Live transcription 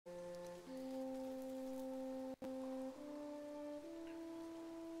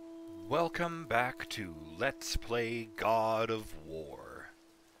Welcome back to Let's Play God of War.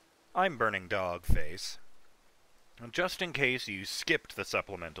 I'm BurningDogFace. And just in case you skipped the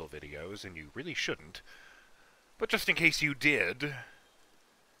supplemental videos, and you really shouldn't, but just in case you did,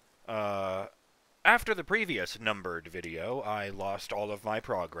 after the previous numbered video, I lost all of my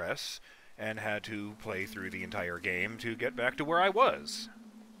progress, and had to play through the entire game to get back to where I was.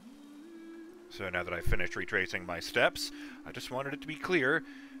 So now that I've finished retracing my steps, I just wanted it to be clear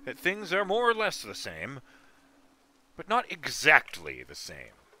that things are more or less the same, but not exactly the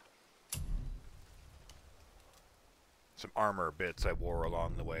same. Some armor bits I wore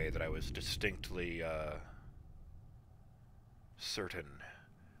along the way that I was distinctly, certain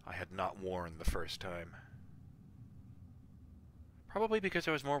I had not worn the first time. Probably because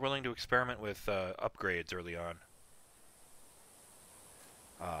I was more willing to experiment with, upgrades early on.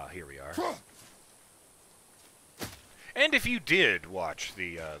 Here we are. And if you did watch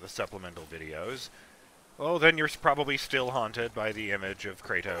the supplemental videos, well, then you're probably still haunted by the image of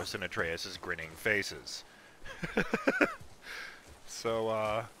Kratos and Atreus' grinning faces.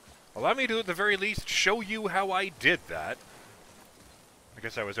 So, allow me to, at the very least, show you how I did that. I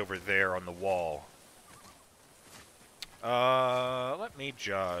guess I was over there on the wall. Let me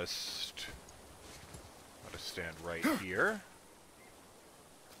just... I'll just stand right here.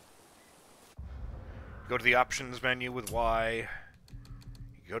 Go to the options menu with Y.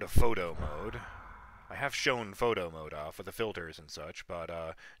 You go to photo mode. I have shown photo mode off with the filters and such, but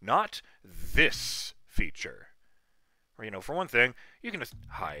not this feature. Or, you know, for one thing, you can just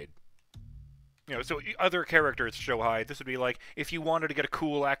hide. You know, so other characters show hide. This would be like if you wanted to get a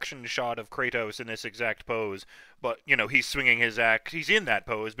cool action shot of Kratos in this exact pose, but, you know, he's swinging his axe. He's in that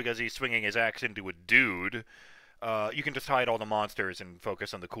pose because he's swinging his axe into a dude. You can just hide all the monsters and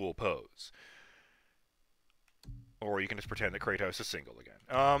focus on the cool pose. Or you can just pretend that Kratos is single again.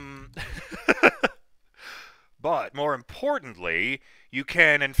 But, more importantly, you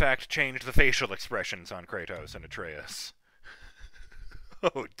can, in fact, change the facial expressions on Kratos and Atreus.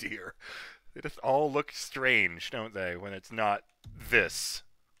 Oh, dear. They just all look strange, don't they, when it's not this.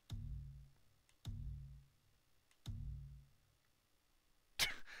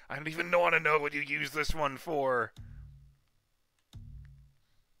 I don't even want to know what you use this one for.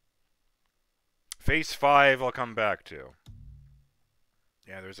 Phase 5 I'll come back to.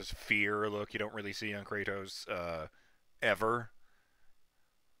 Yeah, there's this fear look you don't really see on Kratos, ever.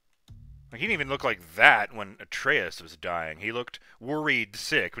 Like, he didn't even look like that when Atreus was dying. He looked worried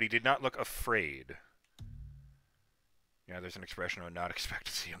sick, but he did not look afraid. Yeah, there's an expression I would not expect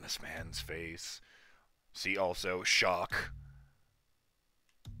to see on this man's face. See also, shock.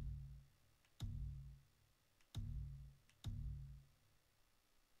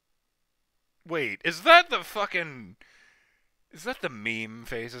 Wait, is that the fucking... Is that the meme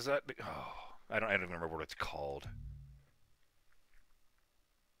face? Is that... Oh, I don't even remember what it's called.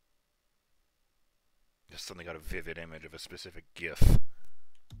 Just suddenly got a vivid image of a specific GIF.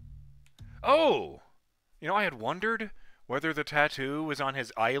 Oh! You know, I had wondered whether the tattoo was on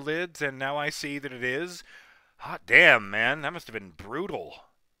his eyelids, and now I see that it is. Hot damn, man. That must have been brutal.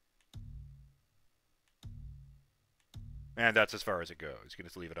 And that's as far as it goes. You can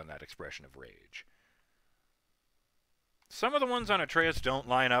just leave it on that expression of rage. Some of the ones on Atreus don't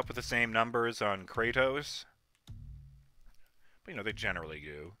line up with the same numbers on Kratos. But, you know, they generally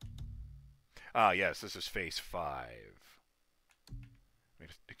do. Ah, yes, this is phase 5.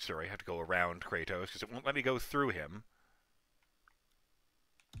 Sorry, I have to go around Kratos, because it won't let me go through him.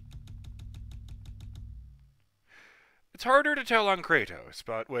 It's harder to tell on Kratos,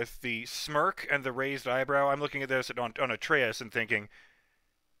 but with the smirk and the raised eyebrow, I'm looking at this on Atreus and thinking,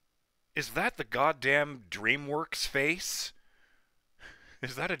 is that the goddamn DreamWorks face?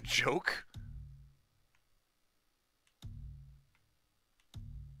 Is that a joke?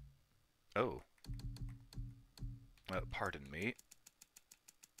 Oh. Pardon me.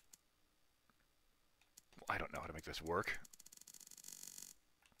 I don't know how to make this work.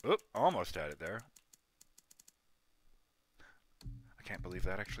 Oop, almost had it there. I can't believe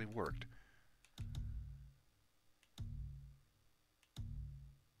that actually worked.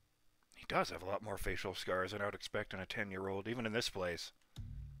 He does have a lot more facial scars than I would expect in a 10-year-old, even in this place.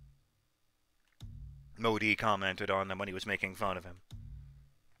 Modi commented on them when he was making fun of him.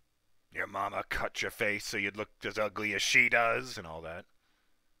 Your mama cut your face so you'd look as ugly as she does, and all that.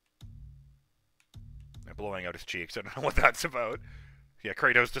 And blowing out his cheeks, I don't know what that's about. Yeah,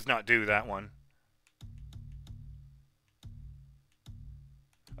 Kratos does not do that one.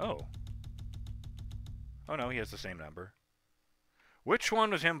 Oh. Oh no, he has the same number. Which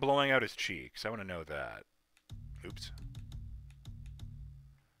one was him blowing out his cheeks? I want to know that. Oops.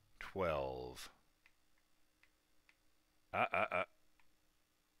 12.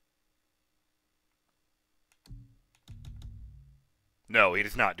 No, he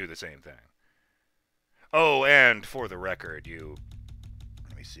does not do the same thing. Oh, and for the record, you...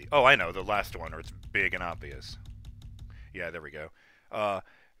 Let me see. Oh, I know, the last one, or it's big and obvious. Yeah, there we go.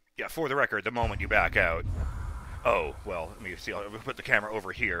 Yeah, for the record, the moment you back out... Oh, well, let me see. I'll put the camera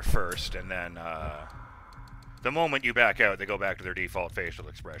over here first, and then, the moment you back out, they go back to their default facial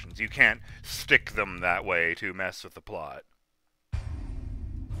expressions. You can't stick them that way to mess with the plot.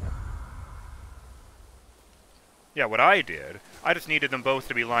 Yeah, what I did, I just needed them both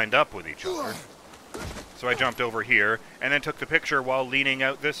to be lined up with each other. So I jumped over here, and then took the picture while leaning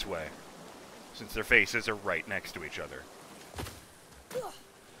out this way, since their faces are right next to each other.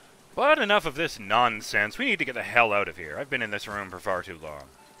 But enough of this nonsense. We need to get the hell out of here. I've been in this room for far too long.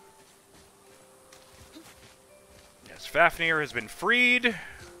 Yes, Fafnir has been freed.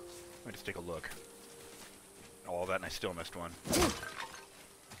 Let me just take a look. All that, and I still missed one.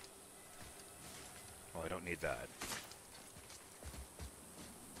 Well, I don't need that.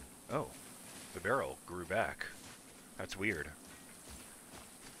 Oh, the barrel grew back. That's weird.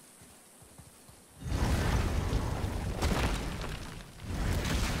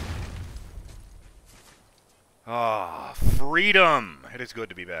 Ah, freedom! It is good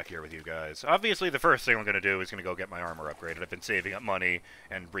to be back here with you guys. Obviously, the first thing I'm going to do is going to go get my armor upgraded. I've been saving up money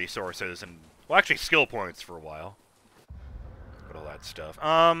and resources and, well, actually skill points for a while. But all that stuff.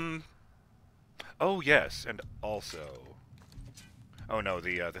 Oh, yes, and also... Oh, no,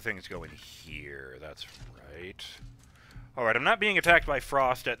 the things go in here. That's right. Alright, I'm not being attacked by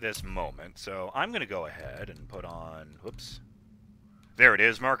frost at this moment, so I'm going to go ahead and put on... Whoops. There it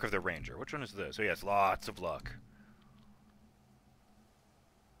is, Mark of the Ranger. Which one is this? Oh, yes, lots of luck.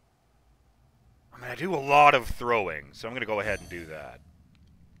 I mean, I do a lot of throwing, so I'm going to go ahead and do that.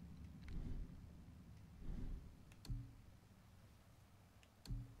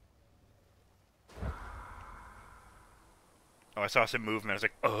 Oh, I saw some movement. I was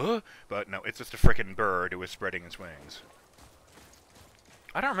like, but no, it's just a frickin' bird who was spreading its wings.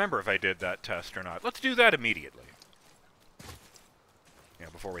 I don't remember if I did that test or not. Let's do that immediately. Yeah,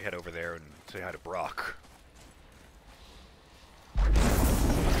 before we head over there and say hi to Brock.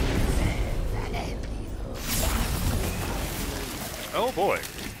 Oh boy.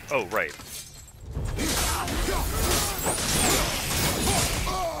 Oh, right.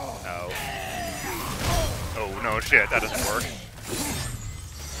 Oh. Oh, no, shit, that doesn't work.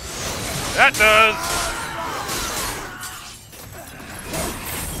 That does!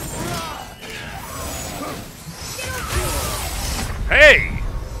 Hey!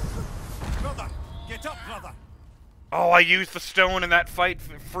 Brother, get up, brother. Oh, I used the stone in that fight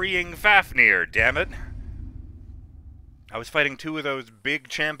freeing Fafnir, damn it. I was fighting two of those big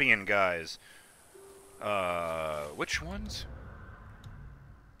champion guys. Which ones?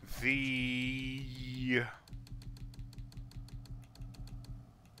 I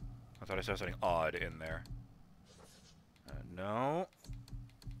thought I saw something odd in there. No.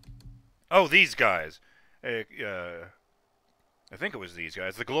 Oh, these guys. I think it was these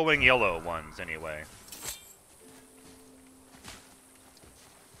guys. The glowing yellow ones, anyway.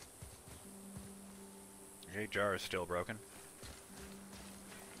 Okay, jar is still broken.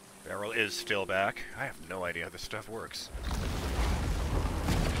 Barrel is still back. I have no idea how this stuff works.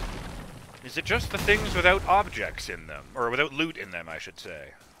 Is it just the things without objects in them? Or without loot in them, I should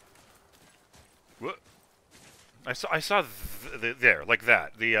say. What? I saw there, like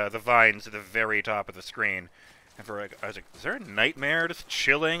that. The vines at the very top of the screen. And for I was like, is there a nightmare just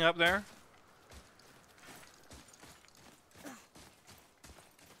chilling up there?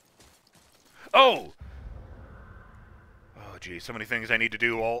 Oh! Oh, geez, so many things I need to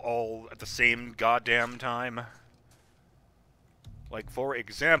do all at the same goddamn time. Like, for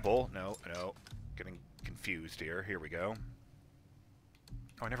example... No, getting confused here. Here we go.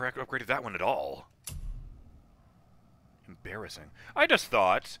 Oh, I never upgraded that one at all. Embarrassing. I just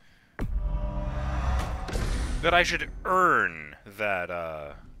thought that I should earn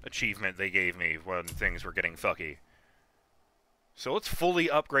that, achievement they gave me when things were getting fucky. So let's fully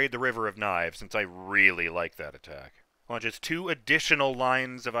upgrade the River of Knives, since I really like that attack. Well, just 2 additional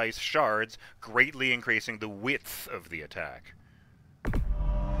lines of ice shards, greatly increasing the width of the attack.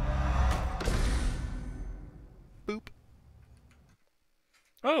 Boop.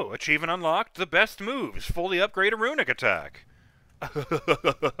 Oh, achievement unlocked. The best moves. Fully upgrade a runic attack. I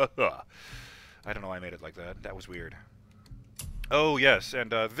don't know why I made it like that. That was weird. Oh, yes,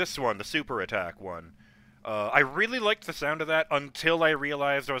 and this one, the super attack one. I really liked the sound of that until I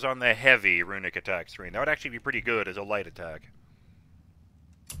realized I was on the heavy runic attack screen. That would actually be pretty good as a light attack.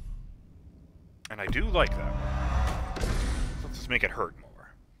 And I do like that one. Let's just make it hurt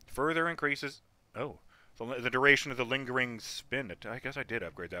more. Further increases... Oh. The duration of the lingering spin. I guess I did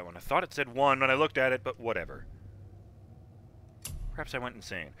upgrade that one. I thought it said 1 when I looked at it, but whatever. Perhaps I went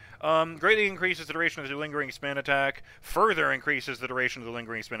insane. Greatly increases the duration of the lingering spin attack. Further increases the duration of the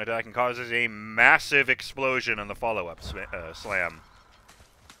lingering spin attack and causes a massive explosion on the follow-up slam.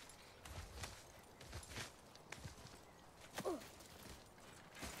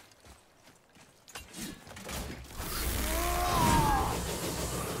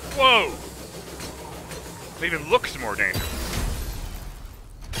 Whoa! It even looks more dangerous.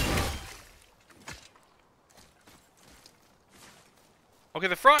 Okay,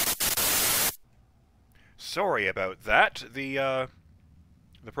 the front... Sorry about that. The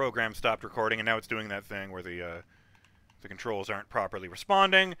program stopped recording, and now it's doing that thing where the controls aren't properly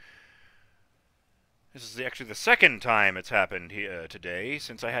responding. This is actually the second time it's happened today,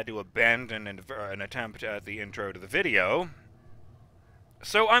 since I had to abandon an attempt at the intro to the video.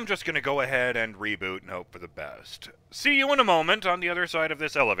 So I'm just going to go ahead and reboot and hope for the best. See you in a moment on the other side of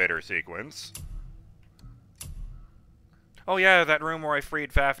this elevator sequence. Oh yeah, that room where I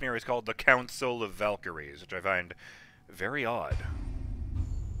freed Fafnir is called the Council of Valkyries, which I find very odd.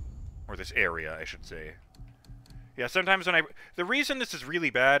 Or this area, I should say. Yeah, sometimes when the reason this is really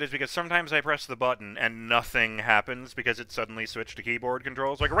bad is because sometimes I press the button and nothing happens because it suddenly switched to keyboard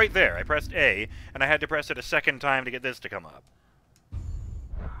controls. Like right there, I pressed A, and I had to press it a second time to get this to come up.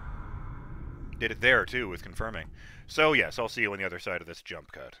 Did it there, too, with confirming. So, yes, I'll see you on the other side of this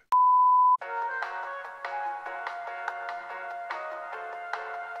jump cut.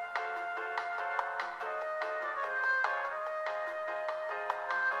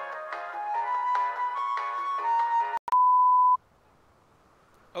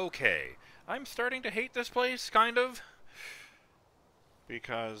 Okay, I'm starting to hate this place, kind of.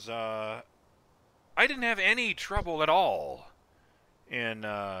 Because, I didn't have any trouble at all in,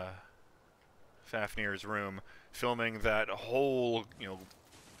 Fafnir's room, filming that whole,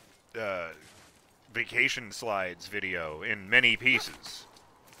 vacation slides video in many pieces.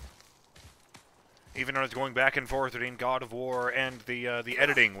 Even when I was going back and forth between God of War and the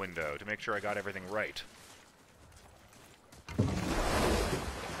editing window to make sure I got everything right. Let's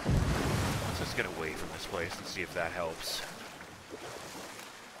just get away from this place and see if that helps.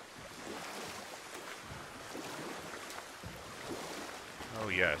 Oh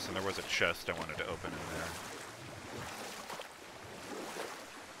yes, and there was a chest I wanted to open in there.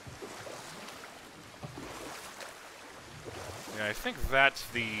 Yeah, I think that's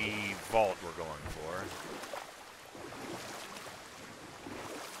the vault we're going for.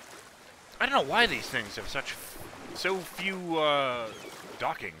 I don't know why these things have so few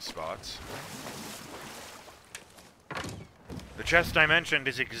docking spots. The chest I mentioned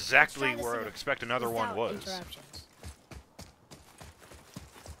is exactly where I would expect another one was.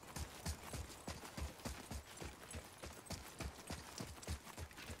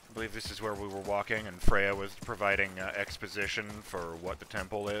 I believe this is where we were walking, and Freya was providing exposition for what the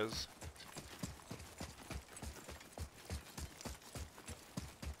temple is.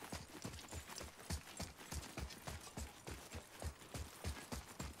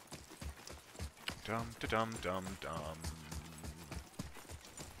 Dum-da-dum-dum-dum.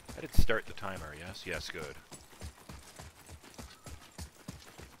 I did start the timer, yes? Yes, good.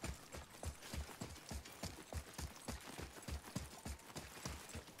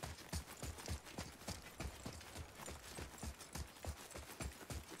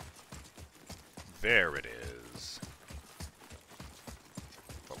 There it is.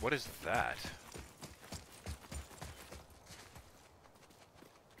 But what is that?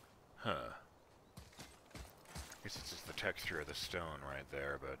 Huh. I guess it's just the texture of the stone right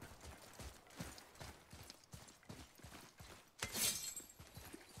there, but...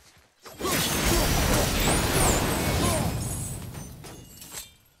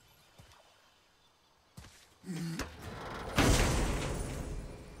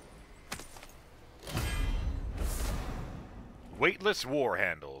 Weightless war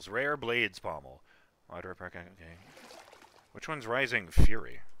handles. Rare blades pommel. Okay. Which one's Rising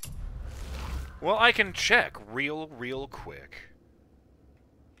Fury? Well, I can check real quick.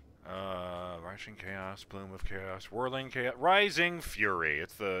 Rushing Chaos, Bloom of Chaos, Whirling Chaos, Rising Fury.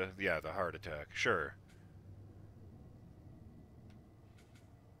 It's the heart attack. Sure.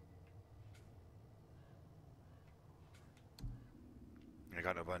 I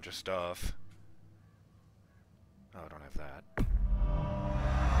got a bunch of stuff. Oh, I don't have that.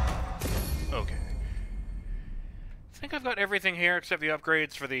 Okay. think I've got everything here except the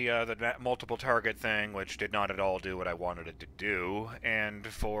upgrades for the multiple target thing, which did not at all do what I wanted it to do, and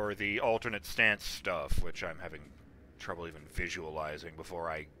for the alternate stance stuff, which I'm having trouble even visualizing before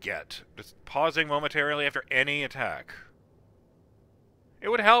I get. Just pausing momentarily after any attack. It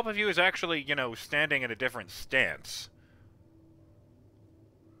would help if he was actually, you know, standing in a different stance.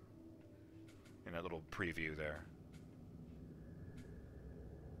 In that little preview there.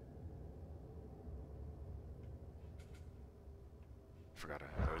 Forgot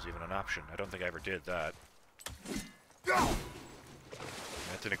that was even an option. I don't think I ever did that.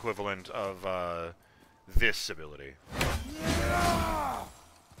 That's an equivalent of this ability.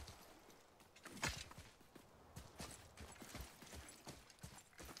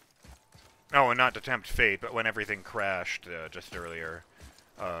 Oh, and not to tempt fate, but when everything crashed just earlier,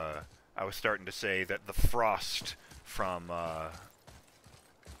 I was starting to say that the frost from, I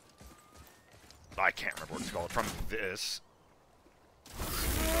can't remember what it's called, from this.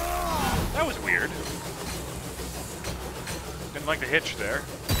 That was weird. Didn't like the hitch there.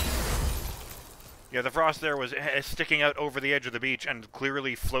 Yeah, the frost there was sticking out over the edge of the beach and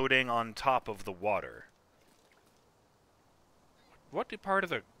clearly floating on top of the water. What part of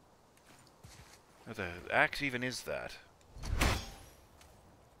the axe even is that?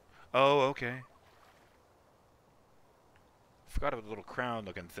 Oh, okay. Forgot about the little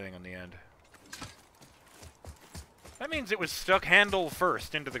crown-looking thing on the end. That means it was stuck handle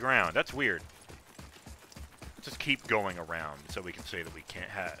first into the ground. That's weird. Let's just keep going around so we can say that we can't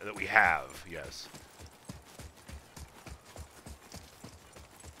that we have, yes.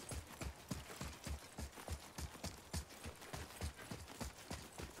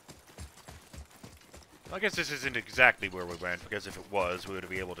 Well, I guess this isn't exactly where we went, because if it was, we would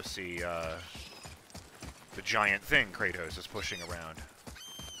be able to see the giant thing Kratos is pushing around.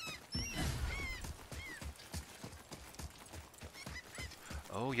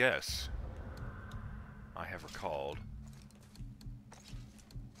 Oh, yes. I have recalled.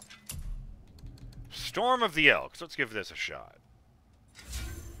 Storm of the Elks. Let's give this a shot.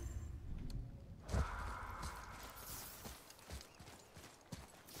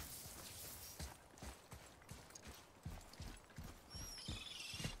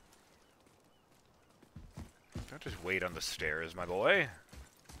 Don't just wait on the stairs, my boy.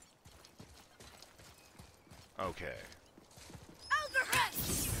 Okay.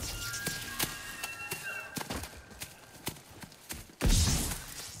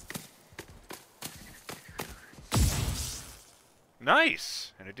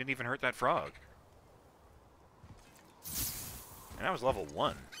 Nice! And it didn't even hurt that frog. And that was level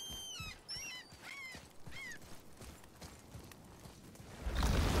 1.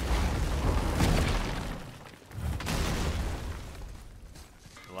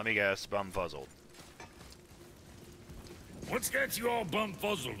 Let me guess, bum-fuzzled. What's got you all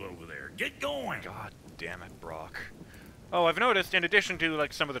bum-fuzzled over there? Get going! God damn it, Brock. Oh, I've noticed, in addition to,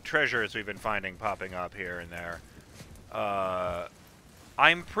 like, some of the treasures we've been finding popping up here and there,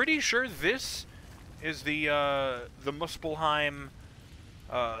 I'm pretty sure this is the Muspelheim,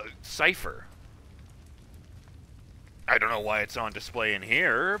 cipher. I don't know why it's on display in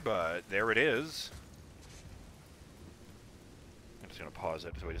here, but there it is. I'm just gonna pause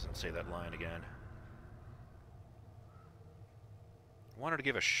it so he doesn't say that line again. I wanted to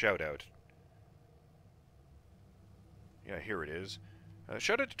give a shout-out. Yeah, here it is.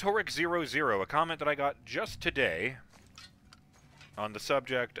 Shout out to Toric00, a comment that I got just today on the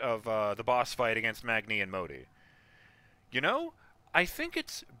subject of the boss fight against Magni and Modi. You know, I think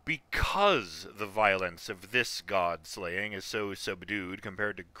it's because the violence of this god-slaying is so subdued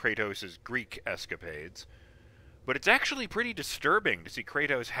compared to Kratos' Greek escapades. But it's actually pretty disturbing to see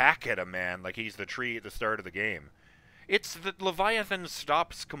Kratos hack at a man like he's the tree at the start of the game. It's that Leviathan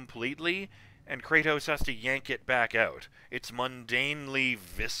stops completely, and Kratos has to yank it back out. It's mundanely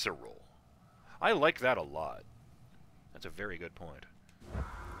visceral. I like that a lot. That's a very good point.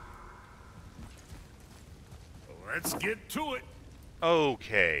 Let's get to it.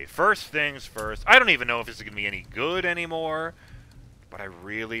 Okay, first things first. I don't even know if this is going to be any good anymore, but I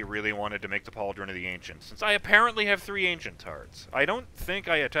really, really wanted to make the Pauldron of the Ancients, since I apparently have 3 Ancient Hearts. I don't think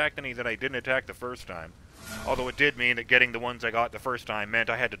I attacked any that I didn't attack the first time, although it did mean that getting the ones I got the first time meant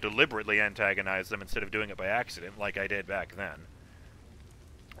I had to deliberately antagonize them instead of doing it by accident, like I did back then.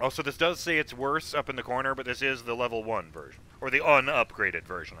 Also, this does say it's worse up in the corner, but this is the level 1 version. Or the unupgraded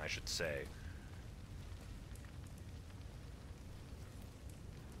version, I should say.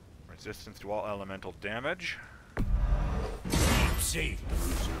 Resistance to all elemental damage. Keep safe,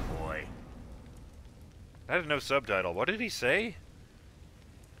 loser boy. That is no subtitle. What did he say?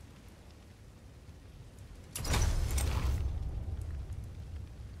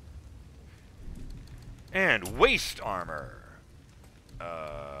 And waist armor.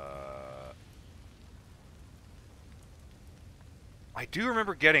 I do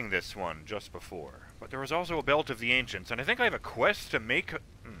remember getting this one just before, but there was also a Belt of the Ancients, and I think I have a quest to make...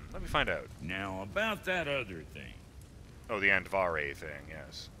 let me find out. Now, about that other thing. Oh, the Andvari thing,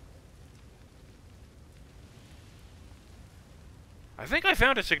 yes. I think I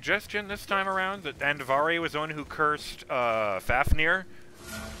found a suggestion this time around that Andvari was the one who cursed Fafnir.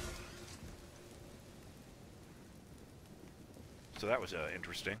 So that was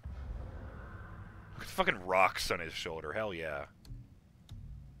interesting. Look at the fucking rocks on his shoulder, hell yeah.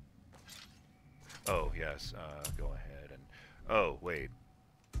 Oh, yes, go ahead and... Oh, wait.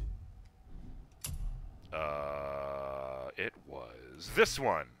 It was this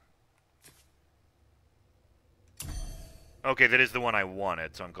one. Okay, that is the one I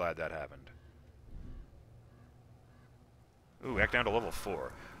wanted, so I'm glad that happened. Ooh, back down to level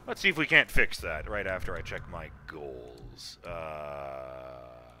 4. Let's see if we can't fix that right after I check my goals.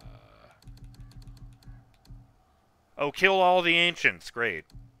 Oh, kill all the ancients. Great.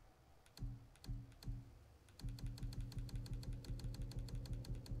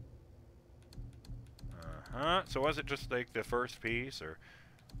 Uh-huh. So was it just like the first piece, or...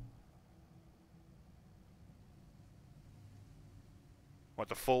 What,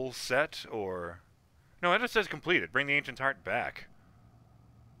 the full set, or... No, it just says completed. Bring the Ancient's Heart back.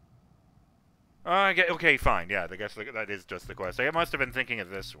 Okay, fine. Yeah, I guess that is just the quest. I must have been thinking of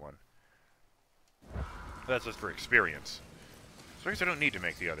this one. That's just for experience. So I guess I don't need to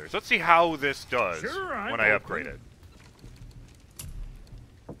make the others. Let's see how this does when I upgrade it.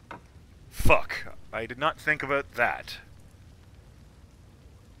 Fuck. I did not think about that.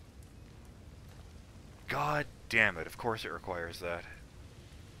 God damn it. Of course it requires that.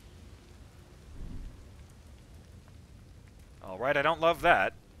 Alright, I don't love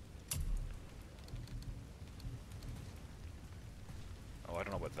that. Oh, I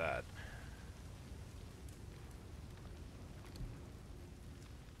don't know about that.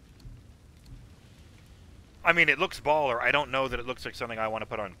 I mean, it looks baller. I don't know that it looks like something I want to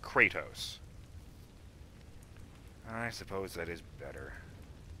put on Kratos. I suppose that is better.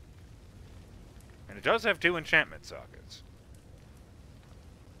 And it does have 2 enchantment sockets.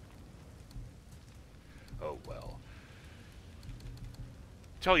 Oh, well.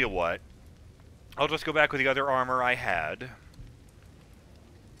 Tell you what. I'll just go back with the other armor I had.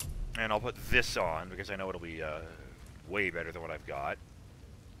 And I'll put this on, because I know it'll be way better than what I've got.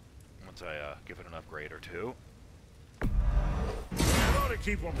 Once I give it an upgrade or 2. That ought to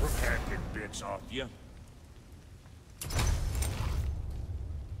keep them from hacking bits off you.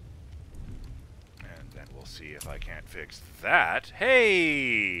 And then we'll see if I can't fix that.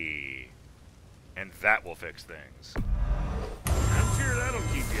 Hey! And that will fix things. I'm sure that'll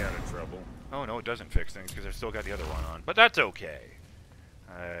keep you out of trouble. Oh, no, it doesn't fix things, because I've still got the other one on. But that's okay.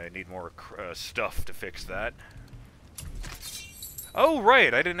 I need more stuff to fix that. Oh,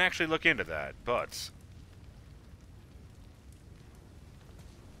 right, I didn't actually look into that, but...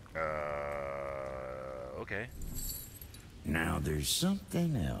 okay. Now there's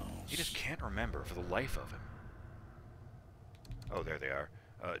something else. He just can't remember for the life of him. Oh, there they are.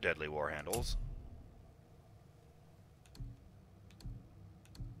 Deadly war handles.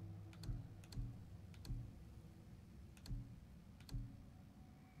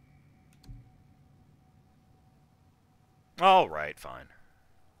 Alright, fine.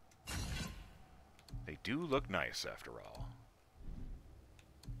 They do look nice, after all.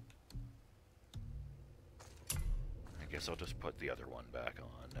 I guess I'll just put the other one back on.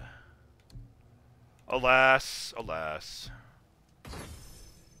 Alas, alas.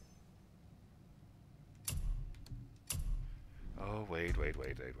 Oh, wait,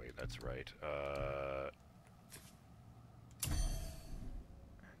 that's right. And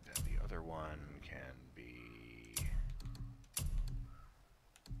then the other one can be...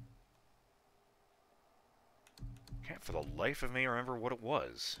 Can't for the life of me remember what it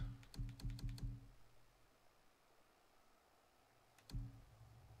was.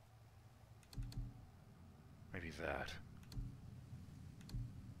 Maybe that.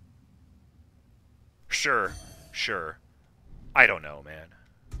 Sure. I don't know, man.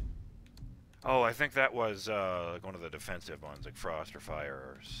 Oh, I think that was like one of the defensive ones, like Frost or Fire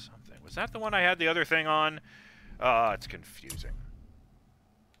or something. Was that the one I had the other thing on? It's confusing.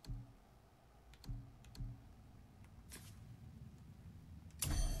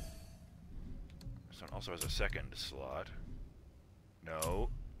 This one also has a second slot. No.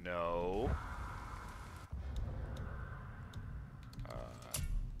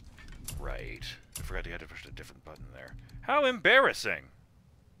 Right. I forgot you had to push a different button there. How embarrassing!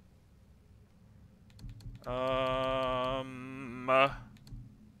 Now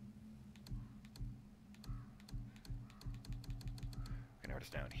it's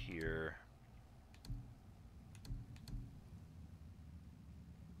down here.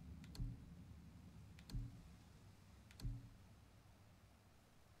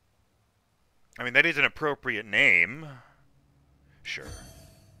 I mean, that is an appropriate name. Sure.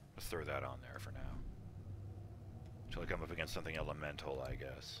 Let's throw that on there for now. Until I come up against something elemental, I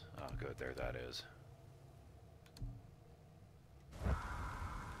guess. Oh, good. There that is.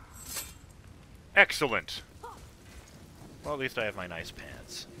 Excellent! Well, at least I have my nice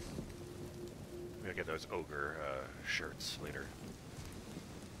pants. I'm gonna get those ogre shirts later.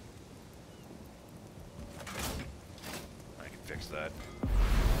 I can fix that.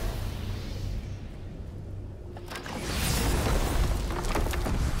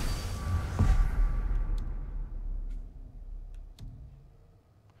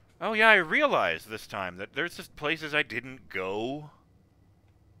 Oh yeah, I realized this time that there's just places I didn't go.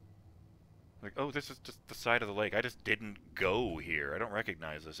 Like, oh, this is just the side of the lake. I just didn't go here. I don't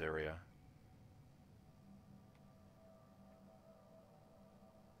recognize this area.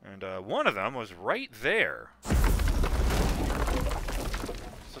 And one of them was right there. It's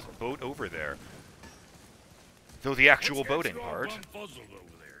this boat over there. Though the actual boating part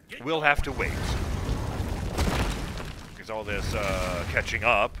will have to wait. Because all this catching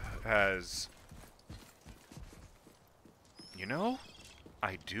up has... You know?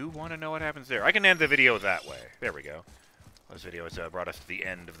 I do want to know what happens there. I can end the video that way. There we go. This video has brought us to the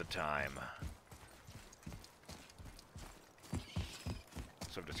end of the time.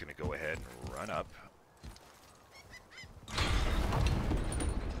 So I'm just going to go ahead and run up.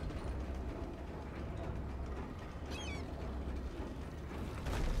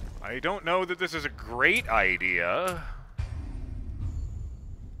 I don't know that this is a great idea.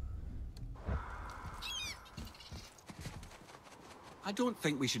 I don't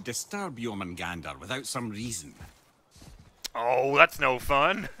think we should disturb Jormungandr without some reason. Oh, that's no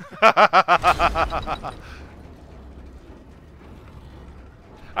fun. I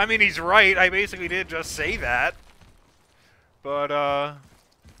mean, he's right. I basically did just say that. But,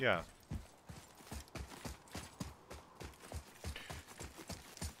 yeah.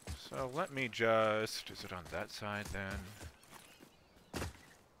 So let me just... Is it on that side, then?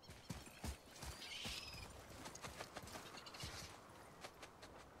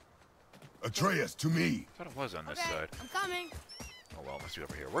 Atreus, to me! I thought it was on this Okay, side. I'm coming. Oh, well, it must be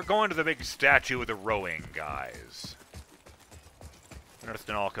over here. We're going to the big statue of the rowing guys. I noticed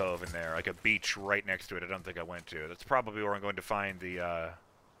an alcove in there, like a beach right next to it I don't think I went to. That's probably where I'm going to find the, that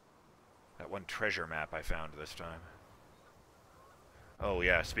one treasure map I found this time. Oh,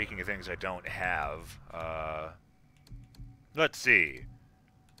 yeah, speaking of things I don't have, let's see.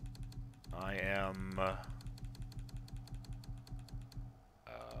 I am,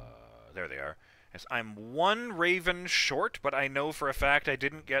 there they are. Yes, I'm one raven short, but I know for a fact I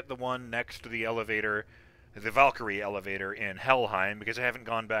didn't get the one next to the elevator, the Valkyrie elevator in Helheim, because I haven't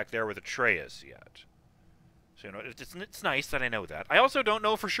gone back there with Atreus yet. So, you know, it's nice that I know that. I also don't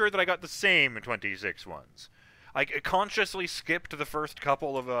know for sure that I got the same 26 ones. I consciously skipped the first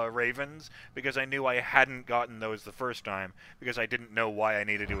couple of ravens, because I knew I hadn't gotten those the first time, because I didn't know why I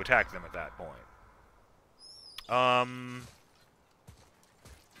needed to attack them at that point.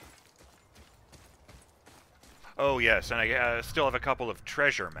 Oh, yes, and I still have a couple of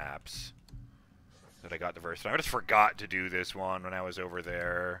treasure maps that I got the first time. I just forgot to do this one when I was over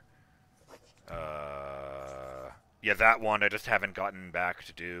there. Yeah, that one I just haven't gotten back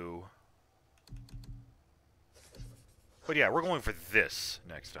to do. But yeah, we're going for this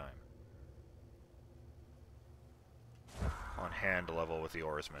next time. On hand level with the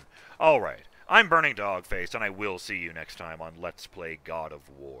oarsman. Alright, I'm BurningDogFace, and I will see you next time on Let's Play God of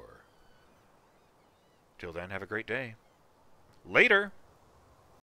War. Till then, have a great day. Later!